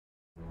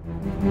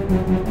Hello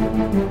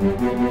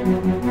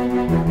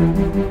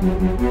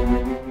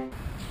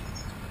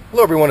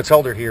everyone, it's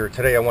Elder here.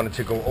 Today I wanted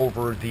to go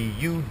over the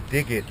You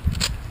Dig It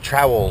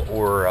trowel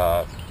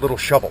or little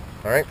shovel.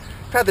 Alright,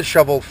 I've had this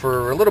shovel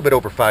for a little bit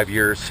over 5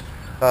 years.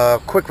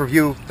 Quick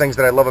review, things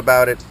that I love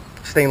about it.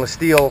 Stainless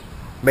steel,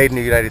 made in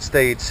the United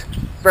States,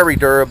 very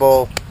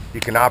durable. You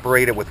can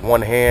operate it with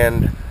one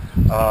hand.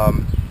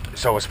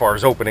 So as far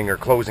as opening or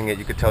closing it,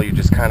 you could tell you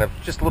just a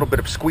little bit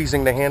of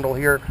squeezing the handle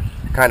here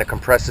kind of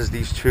compresses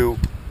these two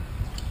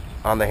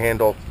on the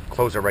handle.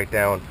 Close it right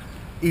down.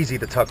 Easy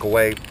to tuck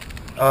away.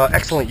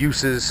 Excellent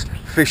uses: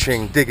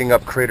 fishing, digging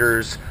up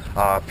critters,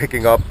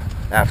 picking up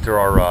after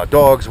our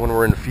dogs when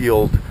we're in the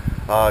field.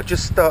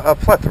 Just a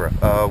plethora.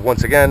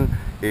 Once again,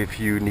 if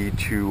you need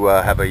to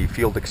have a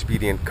field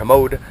expedient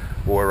commode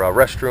or a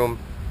restroom,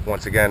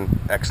 once again,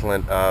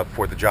 excellent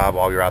for the job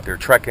while you're out there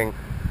trekking.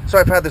 So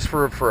I've had this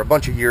for a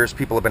bunch of years.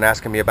 People have been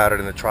asking me about it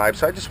in the tribe,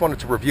 so I just wanted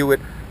to review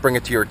it, bring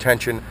it to your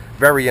attention.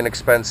 Very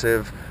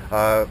inexpensive.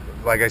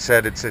 Like I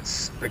said, it's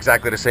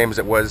exactly the same as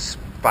it was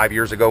 5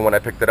 years ago when I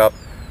picked it up.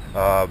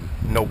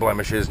 No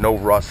blemishes, no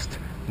rust,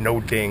 no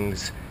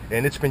dings,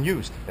 and it's been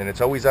used. And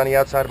it's always on the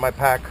outside of my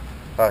pack,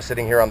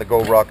 sitting here on the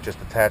Go Ruck,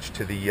 just attached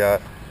to the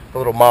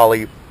little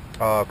molly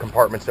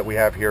compartments that we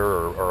have here,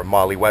 or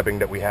molly webbing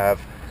that we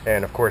have.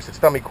 And of course, it's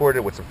dummy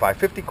corded with some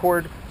 550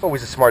 cord.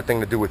 Always a smart thing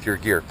to do with your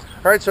gear.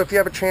 All right, so if you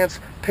have a chance,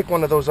 pick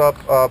one of those up.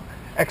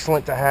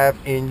 Excellent to have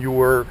in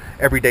your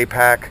everyday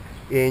pack,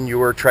 in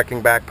your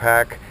trekking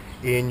backpack,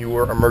 in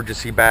your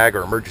emergency bag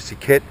or emergency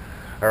kit.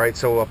 All right,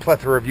 so a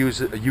plethora of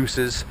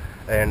uses.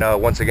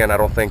 And once again, I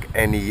don't think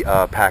any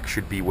pack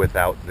should be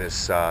without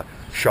this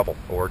shovel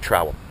or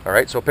trowel. All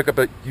right, so pick up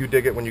a You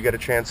Dig It when you get a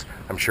chance.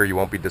 I'm sure you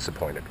won't be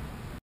disappointed.